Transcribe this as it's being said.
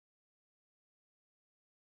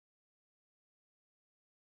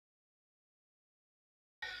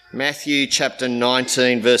Matthew chapter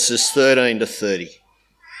 19, verses 13 to 30.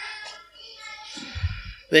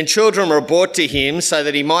 Then children were brought to him so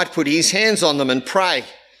that he might put his hands on them and pray.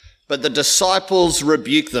 But the disciples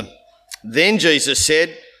rebuked them. Then Jesus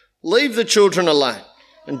said, "Leave the children alone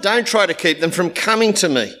and don't try to keep them from coming to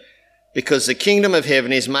me, because the kingdom of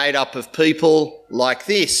heaven is made up of people like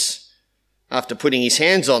this." After putting his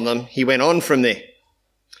hands on them, he went on from there.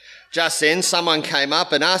 Just then someone came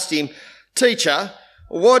up and asked him, "Teacher,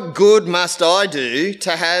 what good must I do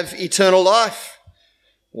to have eternal life?"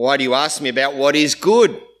 "Why do you ask me about what is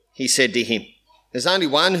good?" he said to him. "There's only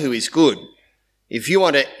one who is good. If you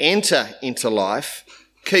want to enter into life,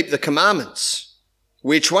 keep the commandments."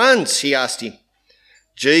 "Which ones?" he asked him.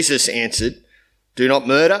 Jesus answered, "Do not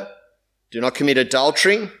murder, do not commit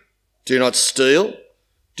adultery, do not steal,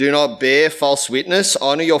 do not bear false witness,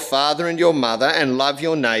 honour your father and your mother, and love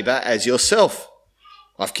your neighbour as yourself."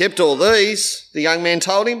 "I've kept all these," the young man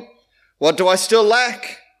told him. "What do I still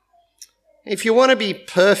lack?" "If you want to be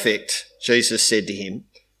perfect," Jesus said to him,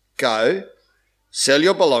 "go, sell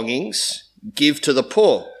your belongings, give to the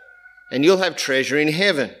poor, and you'll have treasure in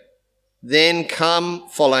heaven. Then come,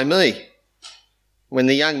 follow me." When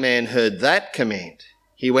the young man heard that command,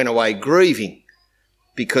 he went away grieving,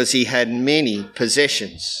 because he had many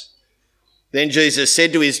possessions. Then Jesus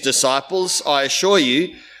said to his disciples, "I assure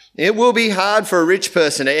you, it will be hard for a rich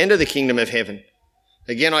person to enter the kingdom of heaven.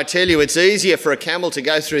 Again, I tell you, it's easier for a camel to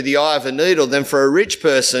go through the eye of a needle than for a rich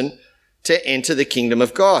person to enter the kingdom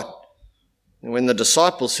of God." And when the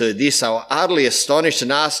disciples heard this, they were utterly astonished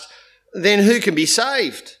and asked, "Then who can be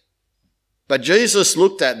saved?" But Jesus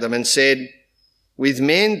looked at them and said, "With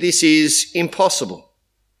men this is impossible,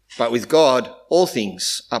 but with God all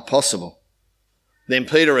things are possible." Then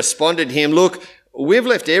Peter responded to him, "Look, we've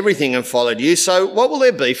left everything and followed you, so what will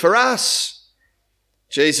there be for us?"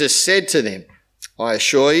 Jesus said to them, "I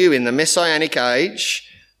assure you, in the Messianic age,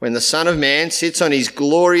 when the Son of Man sits on his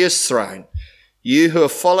glorious throne, you who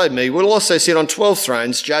have followed me will also sit on 12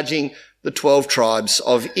 thrones, judging the 12 tribes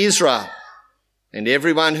of Israel. And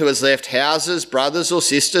everyone who has left houses, brothers or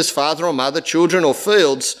sisters, father or mother, children or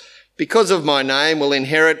fields, because of my name will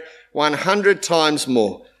inherit 100 times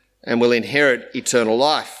more and will inherit eternal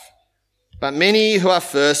life. But many who are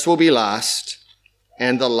first will be last,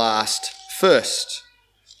 and the last first."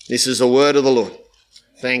 This is the word of the Lord.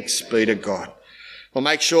 Thanks be to God. Well,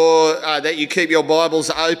 make sure that you keep your Bibles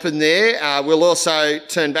open there. We'll also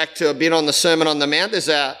turn back to a bit on the Sermon on the Mount. There's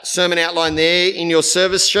a sermon outline there in your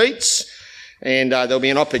service sheets, and there'll be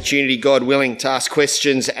an opportunity, God willing, to ask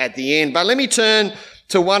questions at the end. But let me turn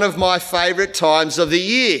to one of my favourite times of the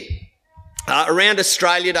year. Around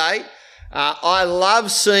Australia Day, I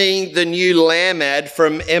love seeing the new lamb ad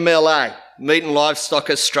from MLA, Meat and Livestock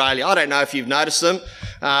Australia. I don't know if you've noticed them,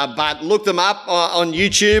 but look them up on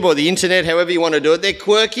YouTube or the internet, however you want to do it. They're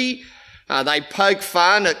quirky. They poke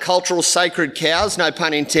fun at cultural sacred cows, no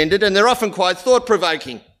pun intended, and they're often quite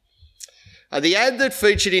thought-provoking. The ad that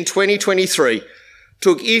featured in 2023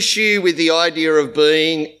 took issue with the idea of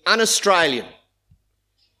being un-Australian,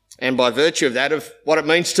 and by virtue of that, of what it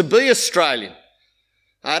means to be Australian.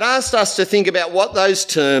 It asked us to think about what those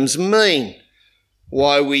terms mean,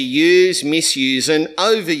 why we use, misuse and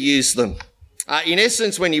overuse them. In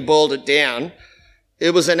essence, when you boiled it down,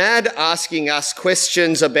 it was an ad asking us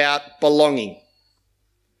questions about belonging.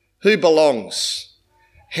 Who belongs?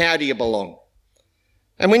 How do you belong?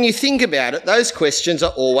 And when you think about it, those questions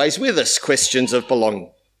are always with us, questions of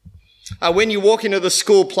belonging. When you walk into the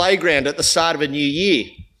school playground at the start of a new year,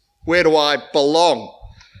 where do I belong?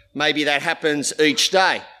 Maybe that happens each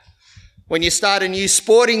day. When you start a new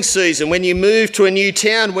sporting season, when you move to a new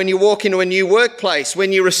town, when you walk into a new workplace,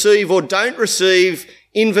 when you receive or don't receive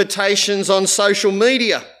invitations on social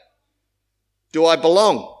media, do I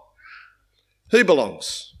belong? Who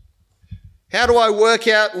belongs? How do I work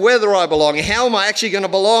out whether I belong? How am I actually going to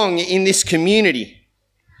belong in this community?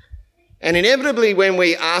 And inevitably, when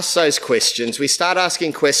we ask those questions, we start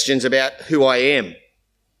asking questions about who I am.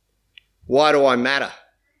 Why do I matter?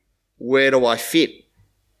 Where do I fit?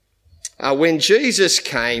 When Jesus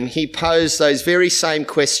came, he posed those very same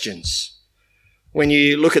questions. When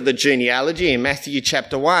you look at the genealogy in Matthew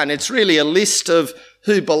chapter 1, it's really a list of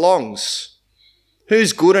who belongs.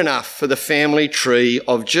 Who's good enough for the family tree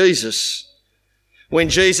of Jesus? When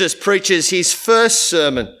Jesus preaches his first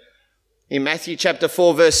sermon in Matthew chapter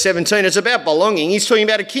 4, verse 17, it's about belonging. He's talking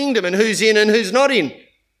about a kingdom and who's in and who's not in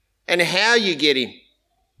and how you get in.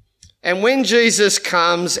 And when Jesus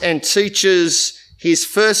comes and teaches his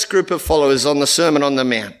first group of followers on the Sermon on the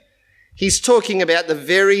Mount, he's talking about the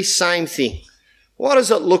very same thing. What does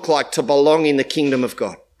it look like to belong in the kingdom of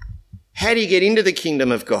God? How do you get into the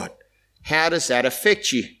kingdom of God? How does that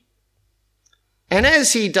affect you? And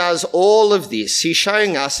as he does all of this, he's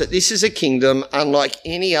showing us that this is a kingdom unlike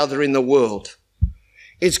any other in the world.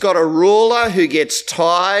 It's got a ruler who gets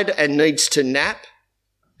tired and needs to nap,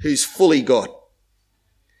 who's fully God.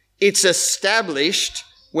 It's established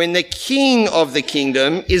when the king of the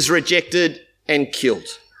kingdom is rejected and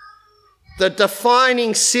killed. The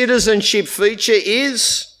defining citizenship feature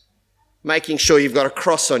is making sure you've got a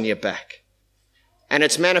cross on your back. And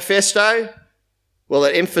its manifesto, well,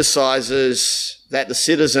 it emphasises that the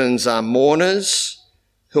citizens are mourners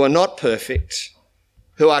who are not perfect,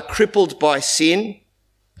 who are crippled by sin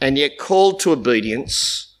and yet called to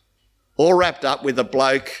obedience, all wrapped up with a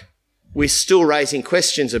bloke we're still raising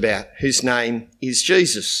questions about, whose name is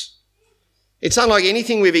Jesus. It's unlike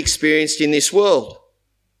anything we've experienced in this world.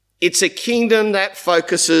 It's a kingdom that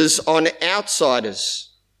focuses on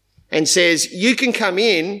outsiders and says you can come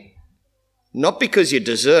in not because you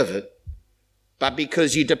deserve it, but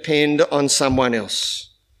because you depend on someone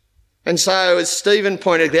else. And so, as Stephen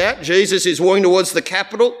pointed out, Jesus is walking towards the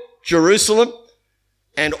capital, Jerusalem,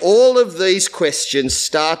 and all of these questions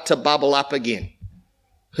start to bubble up again.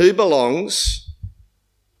 Who belongs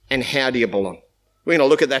and how do you belong? We're going to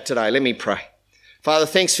look at that today. Let me pray. Father,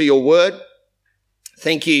 thanks for your word.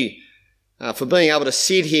 Thank you for being able to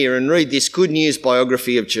sit here and read this good news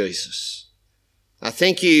biography of Jesus. I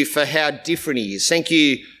thank you for how different he is. Thank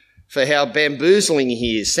you for how bamboozling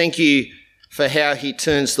he is. Thank you for how he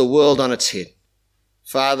turns the world on its head.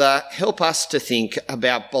 Father, help us to think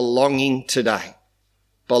about belonging today,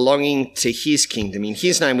 belonging to his kingdom. In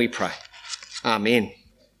his name we pray. Amen.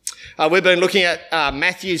 We've been looking at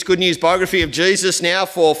Matthew's good news biography of Jesus now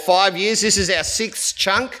for 5 years. This is our 6th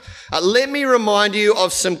chunk. Let me remind you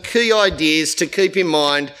of some key ideas to keep in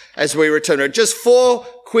mind as we return to it. Just 4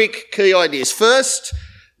 quick key ideas. First,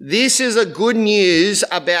 this is a good news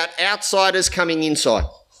about outsiders coming inside.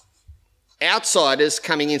 Outsiders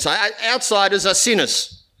coming inside. Outsiders are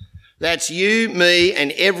sinners. That's you, me,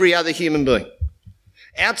 and every other human being.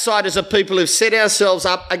 Outsiders are people who've set ourselves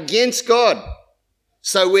up against God.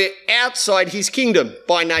 So we're outside his kingdom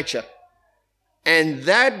by nature. And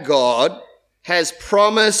that God has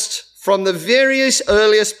promised from the very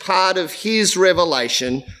earliest part of his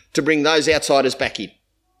revelation to bring those outsiders back in,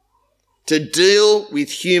 to deal with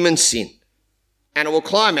human sin. And it will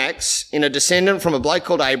climax in a descendant from a bloke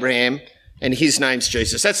called Abraham, and his name's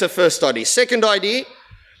Jesus. That's the first idea. Second idea,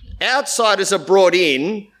 outsiders are brought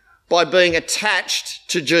in by being attached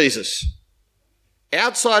to Jesus.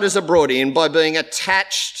 Outsiders are brought in by being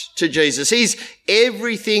attached to Jesus. He's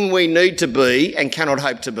everything we need to be and cannot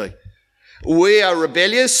hope to be. We are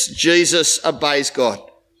rebellious. Jesus obeys God.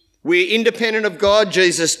 We're independent of God.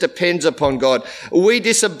 Jesus depends upon God. We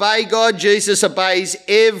disobey God. Jesus obeys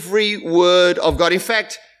every word of God. In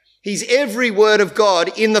fact, he's every word of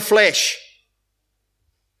God in the flesh.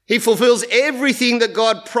 He fulfills everything that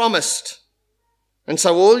God promised. And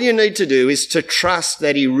so all you need to do is to trust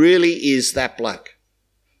that he really is that bloke.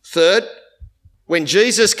 Third, when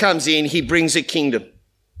Jesus comes in, he brings a kingdom.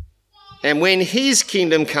 And when his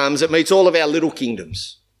kingdom comes, it meets all of our little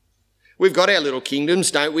kingdoms. We've got our little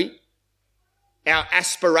kingdoms, don't we? Our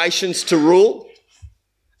aspirations to rule.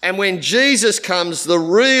 And when Jesus comes, the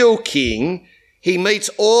real king, he meets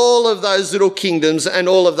all of those little kingdoms and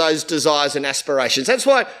all of those desires and aspirations. That's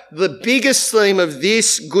why the biggest theme of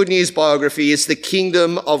this good news biography is the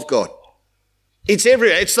kingdom of God. It's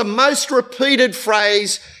everywhere. It's the most repeated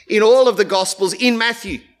phrase in all of the Gospels in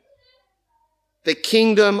Matthew. The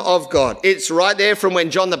kingdom of God. It's right there from when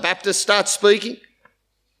John the Baptist starts speaking,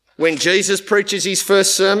 when Jesus preaches his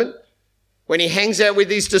first sermon, when he hangs out with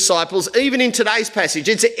his disciples, even in today's passage.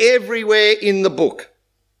 It's everywhere in the book.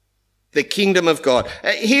 The kingdom of God.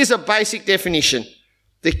 Here's a basic definition.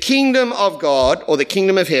 The kingdom of God, or the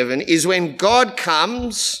kingdom of heaven, is when God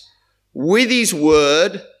comes with his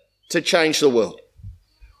word to change the world.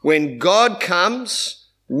 When God comes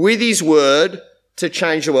with his word to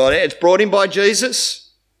change the world. It's brought in by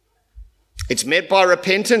Jesus. It's met by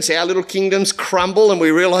repentance. Our little kingdoms crumble and we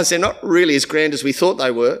realise they're not really as grand as we thought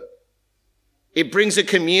they were. It brings a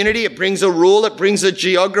community. It brings a rule. It brings a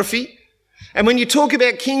geography. And when you talk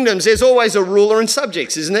about kingdoms, there's always a ruler and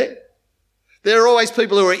subjects, isn't there? There are always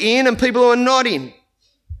people who are in and people who are not in.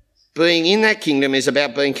 Being in that kingdom is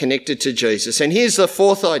about being connected to Jesus. And here's the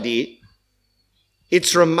fourth idea.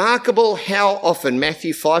 It's remarkable how often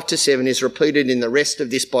Matthew 5-7 is repeated in the rest of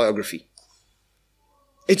this biography.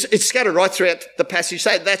 It's scattered right throughout the passage.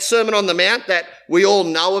 Say that Sermon on the Mount that we all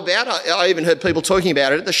know about. I even heard people talking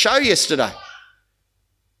about it at the show yesterday.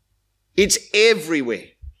 It's everywhere.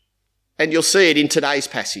 And you'll see it in today's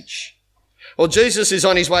passage. Well, Jesus is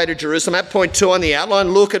on his way to Jerusalem. At point 2 on the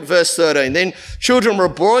outline, look at verse 13. Then children were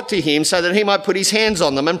brought to him so that he might put his hands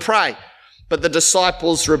on them and pray. But the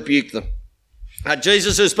disciples rebuked them.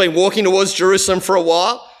 Jesus has been walking towards Jerusalem for a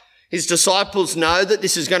while. His disciples know that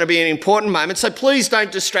this is going to be an important moment, so please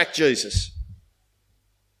don't distract Jesus.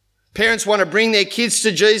 Parents want to bring their kids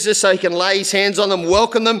to Jesus so he can lay his hands on them,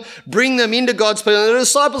 welcome them, bring them into God's people. And the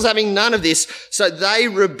disciples having none of this, so they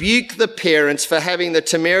rebuke the parents for having the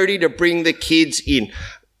temerity to bring the kids in.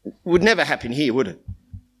 Would never happen here, would it?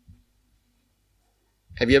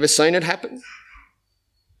 Have you ever seen it happen?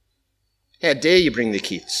 How dare you bring the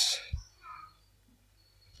kids?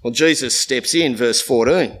 Well, Jesus steps in, verse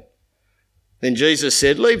 14. Then Jesus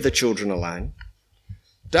said, leave the children alone.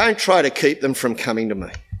 Don't try to keep them from coming to me,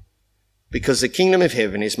 because the kingdom of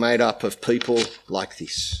heaven is made up of people like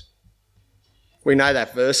this. We know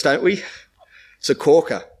that verse, don't we? It's a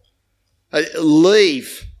corker.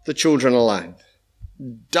 Leave the children alone.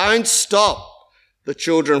 Don't stop the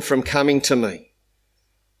children from coming to me.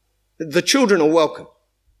 The children are welcome.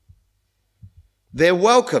 They're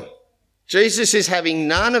welcome. Jesus is having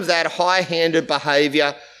none of that high-handed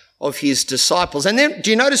behaviour of his disciples. And then,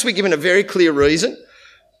 do you notice we're given a very clear reason?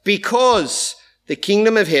 Because the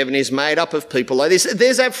kingdom of heaven is made up of people like this.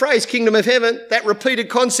 There's that phrase, kingdom of heaven, that repeated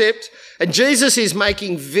concept. And Jesus is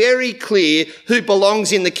making very clear who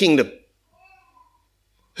belongs in the kingdom.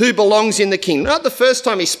 Who belongs in the kingdom. Not the first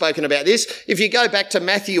time he's spoken about this. If you go back to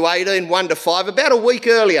Matthew 18, 1-5, about a week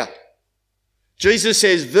earlier, Jesus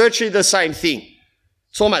says virtually the same thing.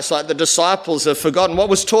 It's almost like the disciples have forgotten what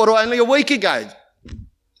was taught only a week ago.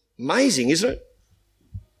 Amazing, isn't it?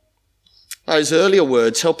 Those earlier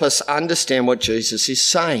words help us understand what Jesus is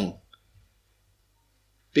saying,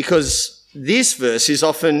 because this verse is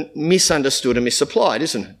often misunderstood and misapplied,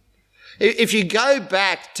 isn't it? If you go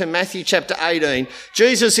back to Matthew chapter 18,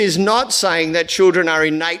 Jesus is not saying that children are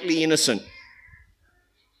innately innocent.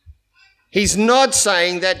 He's not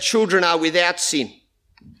saying that children are without sin.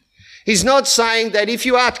 He's not saying that if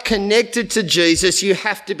you are connected to Jesus, you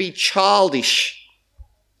have to be childish.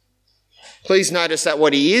 Please notice that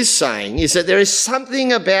what he is saying is that there is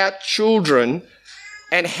something about children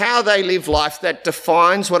and how they live life that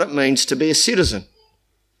defines what it means to be a citizen.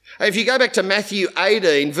 If you go back to Matthew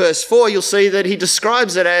 18, verse 4, you'll see that he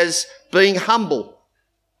describes it as being humble.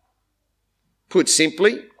 Put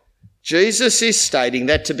simply, Jesus is stating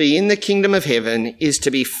that to be in the kingdom of heaven is to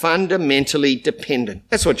be fundamentally dependent.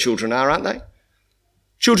 That's what children are, aren't they?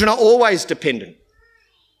 Children are always dependent.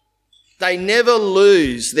 They never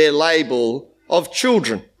lose their label of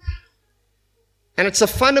children. And it's a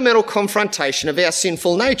fundamental confrontation of our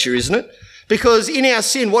sinful nature, isn't it? Because in our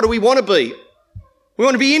sin, what do we want to be? We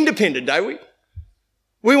want to be independent, don't we?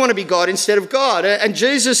 We want to be God instead of God. And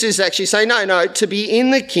Jesus is actually saying, no, to be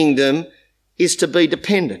in the kingdom is to be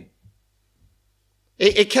dependent.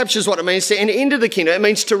 It captures what it means to enter into the kingdom. It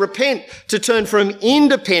means to repent, to turn from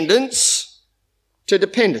independence to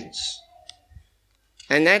dependence.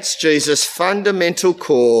 And that's Jesus' fundamental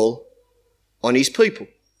call on his people.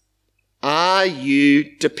 Are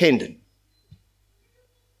you dependent?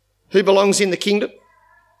 Who belongs in the kingdom?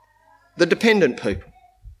 The dependent people.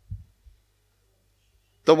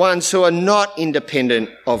 The ones who are not independent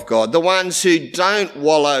of God. The ones who don't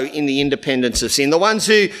wallow in the independence of sin. The ones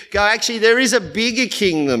who go, actually, there is a bigger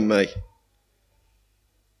king than me,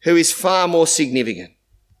 who is far more significant.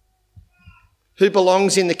 Who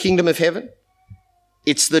belongs in the kingdom of heaven?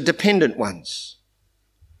 It's the dependent ones.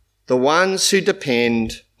 The ones who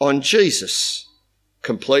depend on Jesus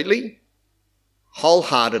completely,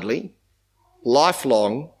 wholeheartedly,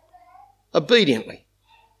 lifelong, obediently.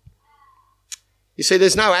 You see,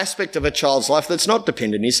 there's no aspect of a child's life that's not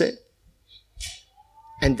dependent, is there?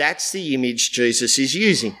 And that's the image Jesus is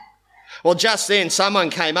using. Well, just then someone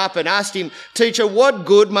came up and asked him, "Teacher, what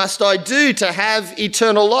good must I do to have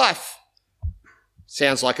eternal life?"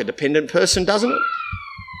 Sounds like a dependent person, doesn't it?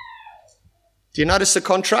 Do you notice the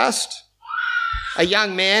contrast? A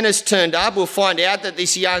young man has turned up. We'll find out that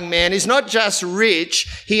this young man is not just rich,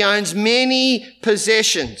 he owns many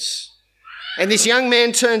possessions. And this young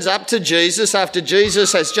man turns up to Jesus after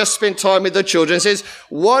Jesus has just spent time with the children and says,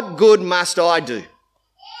 "What good must I do?"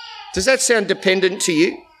 Does that sound dependent to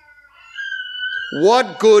you?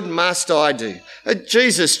 What good must I do?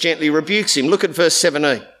 Jesus gently rebukes him. Look at verse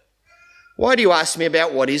 17. "Why do you ask me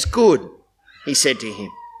about what is good?" he said to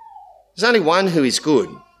him. There's only one who is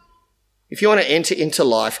good. If you want to enter into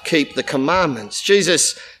life, keep the commandments.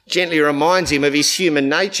 Jesus gently reminds him of his human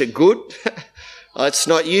nature. Good? It's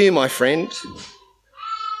not you, my friend.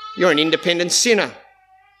 You're an independent sinner,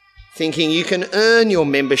 thinking you can earn your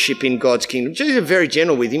membership in God's kingdom. Jesus is very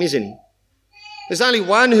gentle with him, isn't he? There's only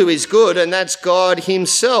one who is good, and that's God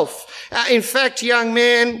himself. In fact, young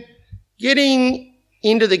man, getting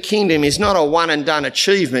into the kingdom is not a one-and-done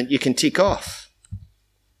achievement you can tick off.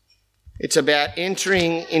 It's about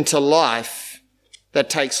entering into life that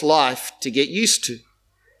takes life to get used to.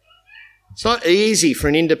 It's not easy for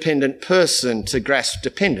an independent person to grasp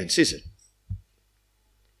dependence, is it?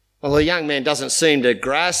 Well, the young man doesn't seem to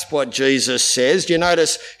grasp what Jesus says. Do you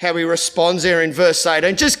notice how he responds there in verse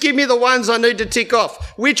 18? Just give me the ones I need to tick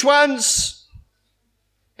off. Which ones?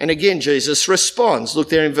 And again, Jesus responds. Look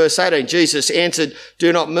there in verse 18. Jesus answered,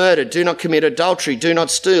 do not murder, do not commit adultery, do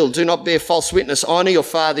not steal, do not bear false witness, honour your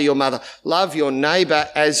father, your mother, love your neighbour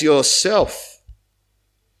as yourself.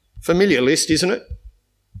 Familiar list, isn't it?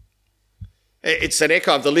 It's an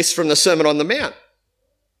echo of the list from the Sermon on the Mount.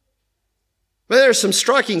 But there are some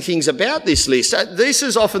striking things about this list. This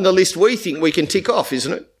is often the list we think we can tick off,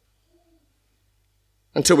 isn't it?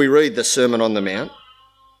 Until we read the Sermon on the Mount.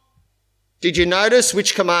 Did you notice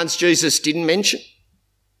which commands Jesus didn't mention?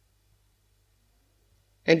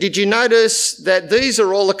 And did you notice that these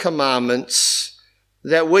are all the commandments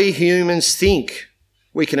that we humans think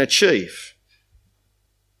we can achieve?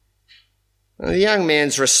 And the young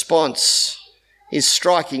man's response is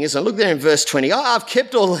striking, isn't it? Look there in verse 20. I've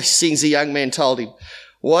kept all these things, the young man told him.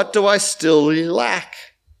 What do I still lack?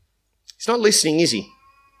 He's not listening, is he?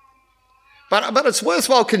 But it's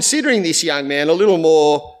worthwhile considering this young man a little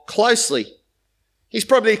more closely. He's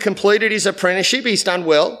probably completed his apprenticeship. He's done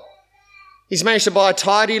well. He's managed to buy a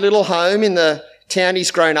tidy little home in the town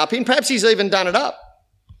he's grown up in. Perhaps he's even done it up.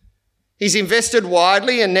 He's invested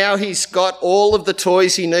widely and now he's got all of the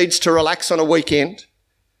toys he needs to relax on a weekend.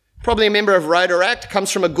 Probably a member of Rotaract,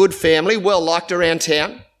 comes from a good family, well liked around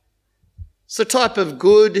town. It's the type of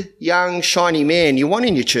good, young, shiny man you want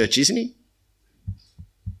in your church, isn't he?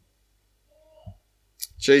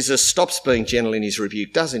 Jesus stops being gentle in his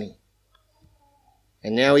rebuke, doesn't he?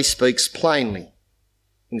 And now he speaks plainly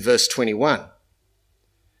in verse 21.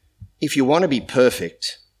 If you want to be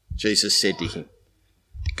perfect, Jesus said to him,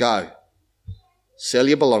 go, sell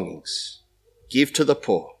your belongings, give to the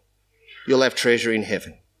poor, you'll have treasure in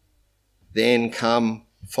heaven. Then come,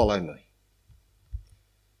 follow me.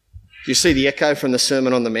 Do you see the echo from the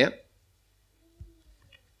Sermon on the Mount?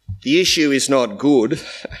 The issue is not good.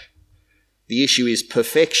 The issue is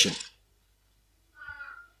perfection.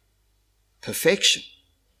 Perfection.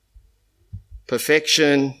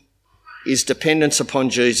 Perfection is dependence upon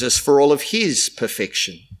Jesus for all of his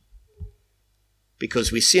perfection,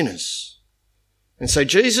 because we're sinners. And so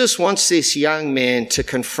Jesus wants this young man to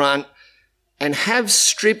confront and have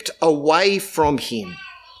stripped away from him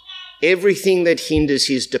everything that hinders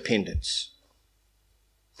his dependence,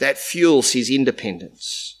 that fuels his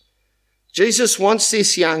independence. Jesus wants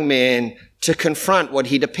this young man to confront what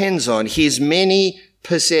he depends on, his many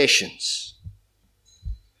possessions.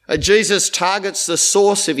 Jesus targets the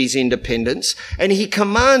source of his independence and he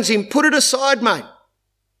commands him, put it aside, mate.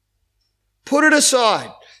 Put it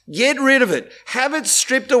aside. Get rid of it. Have it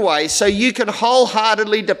stripped away so you can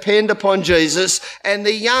wholeheartedly depend upon Jesus. And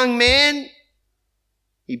the young man,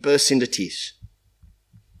 he bursts into tears.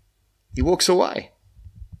 He walks away.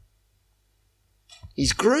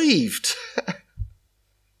 He's grieved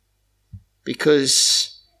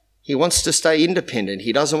because he wants to stay independent.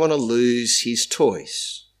 He doesn't want to lose his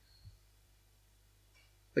toys.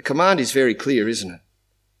 The command is very clear, isn't it?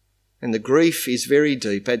 And the grief is very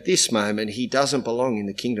deep. At this moment, he doesn't belong in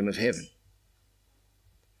the kingdom of heaven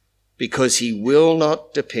because he will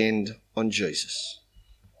not depend on Jesus.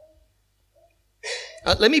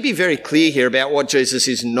 Let me be very clear here about what Jesus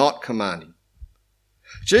is not commanding.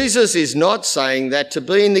 Jesus is not saying that to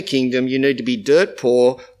be in the kingdom, you need to be dirt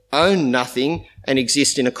poor, own nothing, and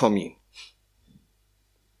exist in a commune.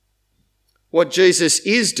 What Jesus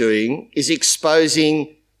is doing is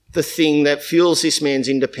exposing the thing that fuels this man's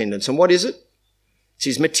independence. And what is it? It's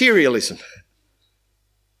his materialism.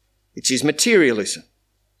 It's his materialism.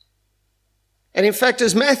 And in fact,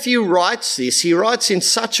 as Matthew writes this, he writes in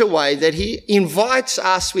such a way that he invites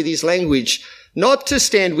us with his language not to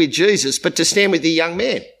stand with Jesus, but to stand with the young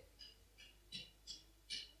man.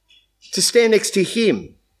 To stand next to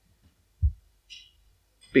him.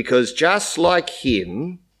 Because just like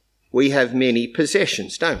him, we have many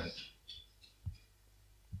possessions, don't we?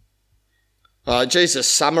 Jesus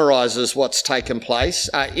summarises what's taken place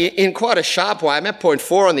in quite a sharp way. I'm at point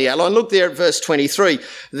 4 on the outline. Look there at verse 23.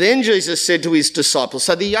 Then Jesus said to his disciples,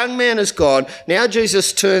 so the young man is gone. Now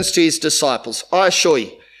Jesus turns to his disciples. I assure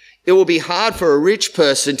you, it will be hard for a rich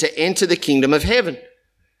person to enter the kingdom of heaven.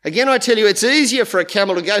 Again, I tell you, it's easier for a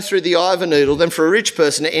camel to go through the eye of a needle than for a rich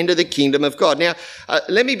person to enter the kingdom of God. Now,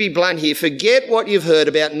 let me be blunt here. Forget what you've heard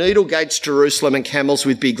about needle gates, Jerusalem, and camels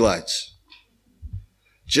with big loads.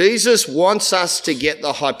 Jesus wants us to get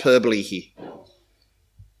the hyperbole here.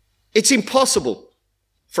 It's impossible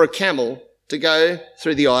for a camel to go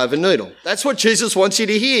through the eye of a needle. That's what Jesus wants you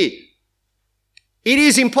to hear. It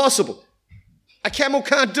is impossible. A camel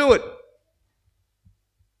can't do it.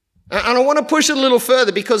 And I want to push it a little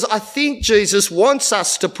further because I think Jesus wants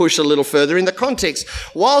us to push a little further in the context.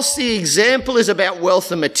 Whilst the example is about wealth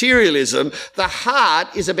and materialism, the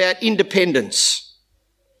heart is about independence.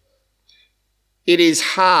 It is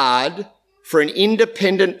hard for an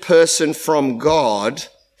independent person from God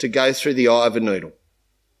to go through the eye of a needle.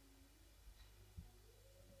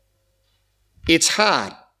 It's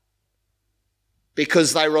hard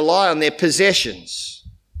because they rely on their possessions.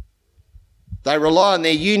 They rely on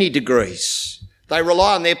their uni degrees. They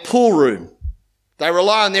rely on their pool room. They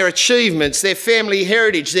rely on their achievements, their family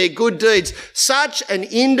heritage, their good deeds. Such an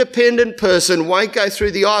independent person won't go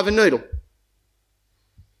through the eye of a needle.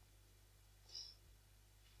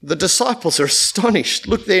 The disciples are astonished.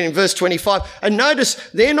 Look there in verse 25. And notice,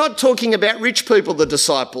 they're not talking about rich people, the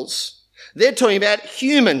disciples. They're talking about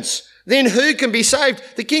humans. Then who can be saved?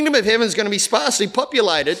 The kingdom of heaven is going to be sparsely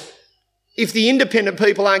populated if the independent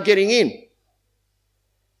people aren't getting in.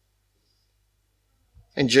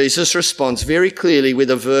 And Jesus responds very clearly with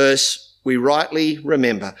a verse we rightly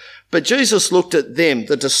remember. But Jesus looked at them,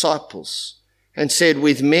 the disciples, and said,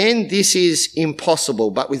 with men this is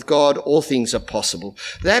impossible, but with God all things are possible.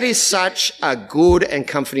 That is such a good and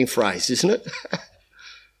comforting phrase, isn't it?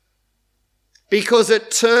 Because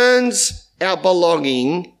it turns our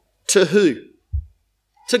belonging to who?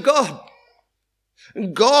 To God.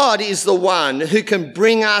 God is the one who can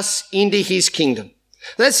bring us into his kingdom.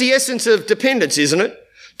 That's the essence of dependence, isn't it?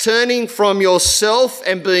 Turning from yourself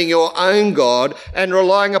and being your own God and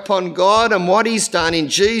relying upon God and what he's done in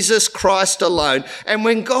Jesus Christ alone. And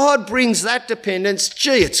when God brings that dependence,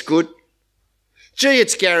 gee, it's good. Gee,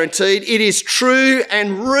 it's guaranteed. It is true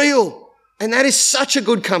and real. And that is such a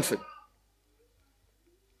good comfort.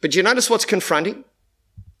 But do you notice what's confronting?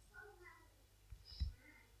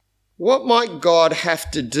 What might God have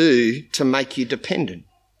to do to make you dependent?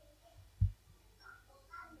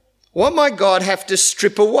 What might God have to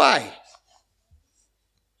strip away?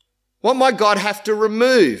 What might God have to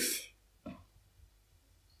remove?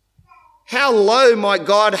 How low might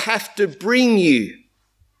God have to bring you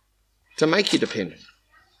to make you dependent?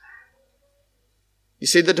 You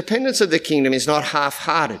see, the dependence of the kingdom is not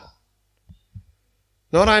half-hearted.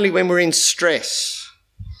 Not only when we're in stress.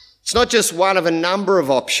 It's not just one of a number of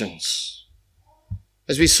options.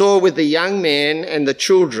 As we saw with the young man and the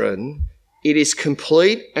children, it is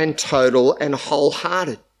complete and total and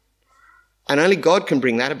wholehearted. And only God can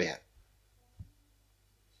bring that about.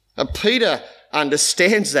 And Peter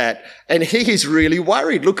understands that and he is really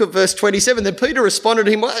worried. Look at verse 27. Then Peter responded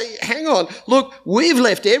to him, well, hang on, look, we've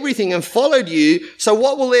left everything and followed you, so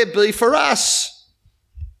what will there be for us?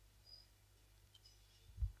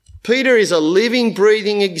 Peter is a living,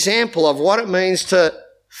 breathing example of what it means to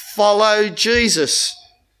follow Jesus.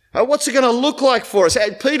 What's it going to look like for us?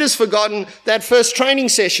 Peter's forgotten that first training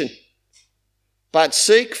session. But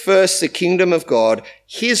seek first the kingdom of God,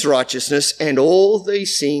 his righteousness, and all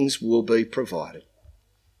these things will be provided.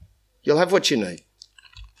 You'll have what you need.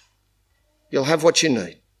 You'll have what you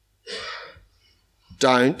need.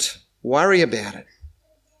 Don't worry about it.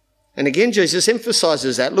 And again, Jesus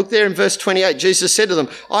emphasizes that. Look there in verse 28. Jesus said to them,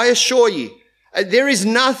 I assure you, there is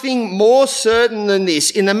nothing more certain than this.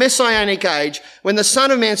 In the Messianic age, when the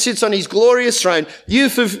Son of Man sits on his glorious throne, you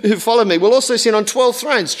who follow me will also sit on 12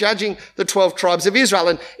 thrones, judging the 12 tribes of Israel.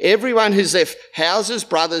 And everyone who's left houses,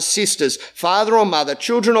 brothers, sisters, father or mother,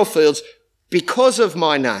 children or fields, because of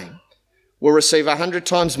my name, will receive 100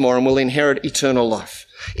 times more and will inherit eternal life.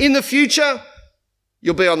 In the future,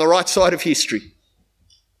 you'll be on the right side of history.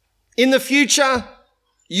 In the future,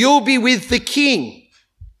 you'll be with the King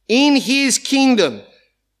in his kingdom,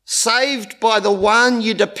 saved by the one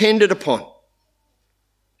you depended upon.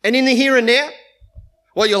 And in the here and now,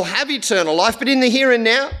 well, you'll have eternal life, but in the here and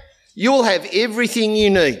now, you'll have everything you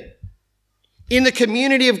need. In the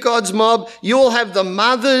community of God's mob, you'll have the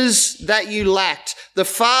mothers that you lacked, the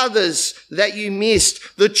fathers that you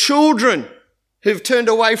missed, the children who've turned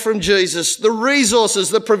away from Jesus, the resources,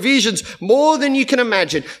 the provisions, more than you can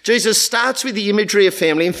imagine. Jesus starts with the imagery of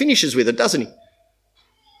family and finishes with it, doesn't he?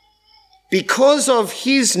 Because of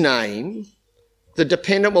his name, the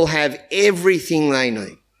dependent will have everything they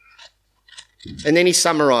need. And then he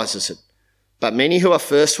summarizes it. but many who are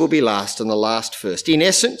first will be last and the last first. In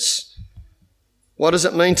essence, what does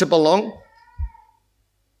it mean to belong?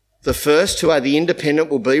 The first who are the independent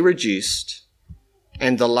will be reduced,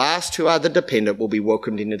 and the last who are the dependent will be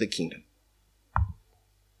welcomed into the kingdom.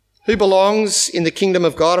 Who belongs in the kingdom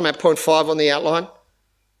of God? I'm at point 5 on the outline.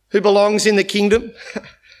 Who belongs in the kingdom?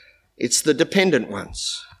 It's the dependent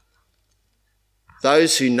ones.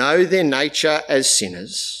 Those who know their nature as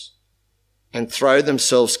sinners and throw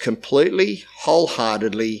themselves completely,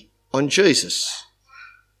 wholeheartedly on Jesus,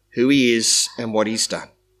 who he is and what he's done.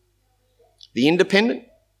 The independent,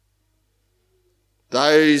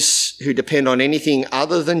 those who depend on anything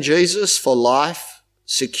other than Jesus for life,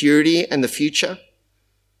 security and the future,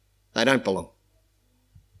 they don't belong.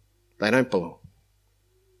 They don't belong.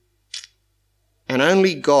 And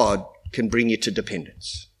only God can bring you to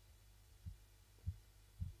dependence.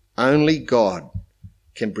 Only God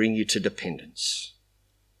can bring you to dependence.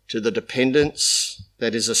 To the dependence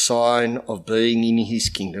that is a sign of being in his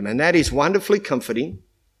kingdom. And that is wonderfully comforting,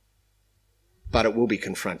 but it will be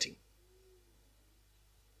confronting.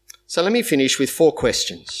 So let me finish with 4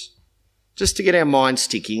 questions, just to get our minds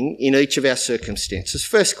ticking in each of our circumstances.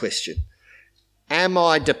 First question, am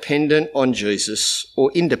I dependent on Jesus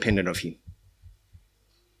or independent of him?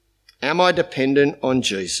 Am I dependent on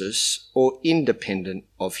Jesus or independent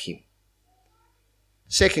of him?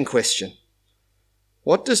 Second question,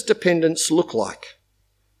 what does dependence look like?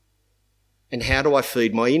 And how do I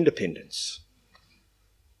feed my independence?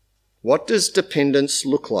 What does dependence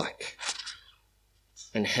look like?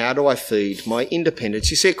 And how do I feed my independence?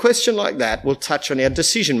 You see, a question like that will touch on our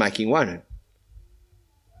decision making, won't it?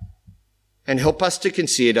 And help us to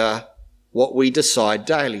consider what we decide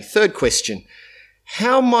daily. Third question,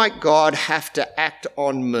 how might God have to act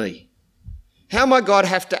on me? How might God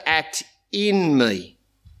have to act in me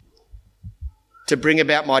to bring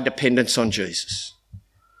about my dependence on Jesus?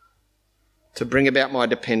 To bring about my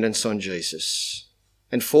dependence on Jesus.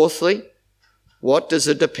 And fourthly, what does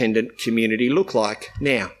a dependent community look like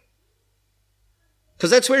now? Because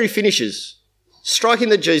that's where he finishes. Striking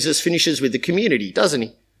that Jesus finishes with the community, doesn't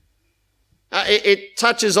he? It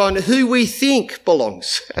touches on who we think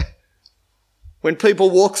belongs. When people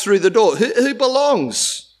walk through the door, who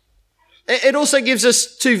belongs? It also gives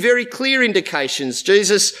us 2 very clear indications.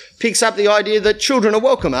 Jesus picks up the idea that children are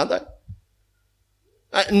welcome, aren't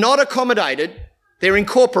they? Not accommodated, they're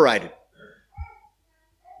incorporated.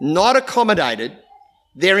 Not accommodated,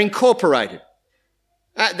 they're incorporated.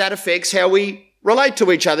 That affects how we relate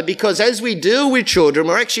to each other, because as we deal with children,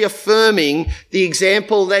 we're actually affirming the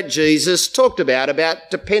example that Jesus talked about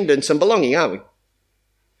dependence and belonging, aren't we?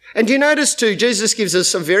 And do you notice too, Jesus gives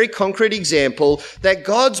us a very concrete example that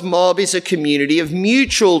God's mob is a community of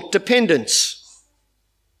mutual dependence.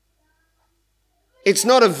 It's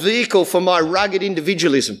not a vehicle for my rugged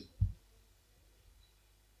individualism.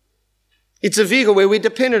 It's a vehicle where we're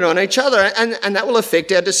dependent on each other, and that will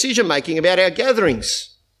affect our decision making about our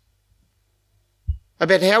gatherings,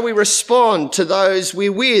 about how we respond to those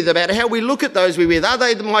we're with, about how we look at those we're with. Are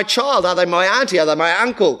they my child? Are they my auntie? Are they my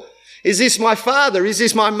uncle? Is this my father? Is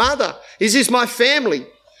this my mother? Is this my family?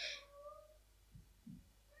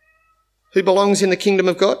 Who belongs in the kingdom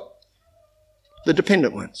of God? The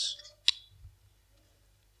dependent ones.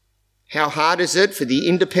 How hard is it for the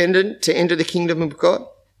independent to enter the kingdom of God?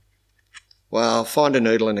 Well, find a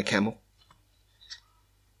needle and a camel.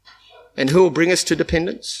 And who will bring us to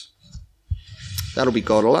dependence? That'll be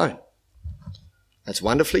God alone. That's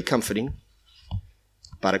wonderfully comforting,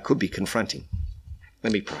 but it could be confronting.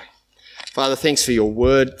 Let me pray. Father, thanks for your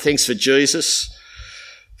word. Thanks for Jesus.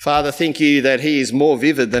 Father, thank you that he is more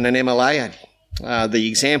vivid than an MLA ad. The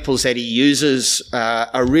examples that he uses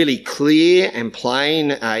are really clear and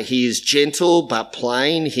plain. He is gentle but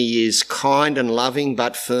plain. He is kind and loving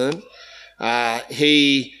but firm.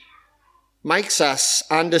 He makes us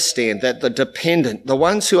understand that the dependent, the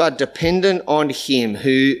ones who are dependent on him,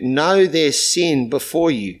 who know their sin before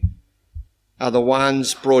you, are the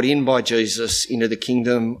ones brought in by Jesus into the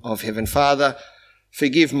kingdom of heaven. Father,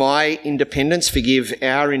 forgive my independence, forgive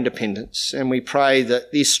our independence, and we pray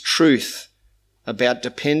that this truth about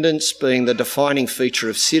dependence being the defining feature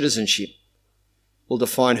of citizenship will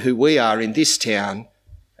define who we are in this town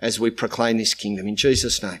as we proclaim this kingdom. In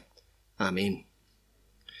Jesus' name. Amen.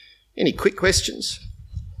 Any quick questions?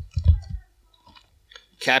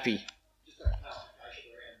 Cappy.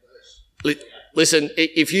 Listen,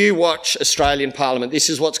 if you watch Australian Parliament, this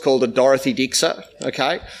is what's called a Dorothy Dixer,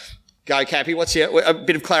 okay? Go, Cappy. What's a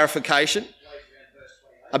bit of clarification?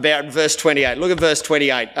 about verse 28. Look at verse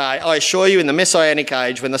 28. I assure you, in the Messianic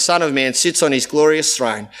age, when the Son of Man sits on his glorious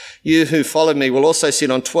throne, you who follow me will also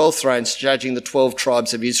sit on 12 thrones, judging the 12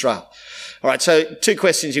 tribes of Israel. All right, so 2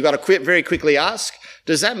 questions you've got to very quickly ask.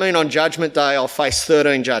 Does that mean on Judgment Day I'll face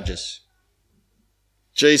 13 judges?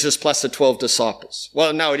 Jesus plus the 12 disciples.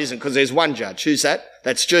 Well, no, it isn't, because there's one judge. Who's that?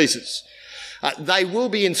 That's Jesus. They will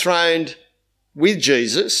be enthroned with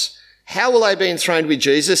Jesus. How will they be enthroned with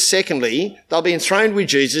Jesus? Secondly, they'll be enthroned with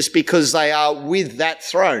Jesus because they are with that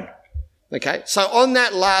throne. Okay? So on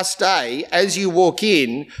that last day, as you walk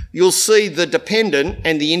in, you'll see the dependent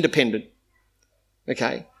and the independent.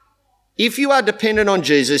 Okay? If you are dependent on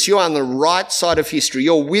Jesus, you're on the right side of history.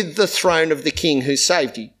 You're with the throne of the King who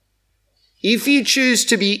saved you. If you choose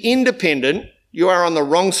to be independent, you are on the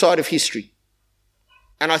wrong side of history.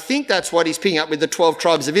 And I think that's what he's picking up with the 12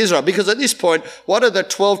 tribes of Israel. Because at this point, what are the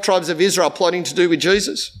 12 tribes of Israel plotting to do with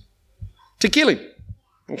Jesus? To kill him.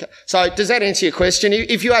 Okay. So does that answer your question?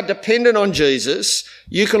 If you are dependent on Jesus,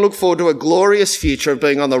 you can look forward to a glorious future of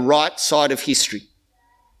being on the right side of history.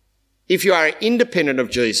 If you are independent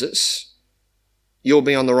of Jesus, you'll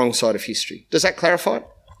be on the wrong side of history. Does that clarify it?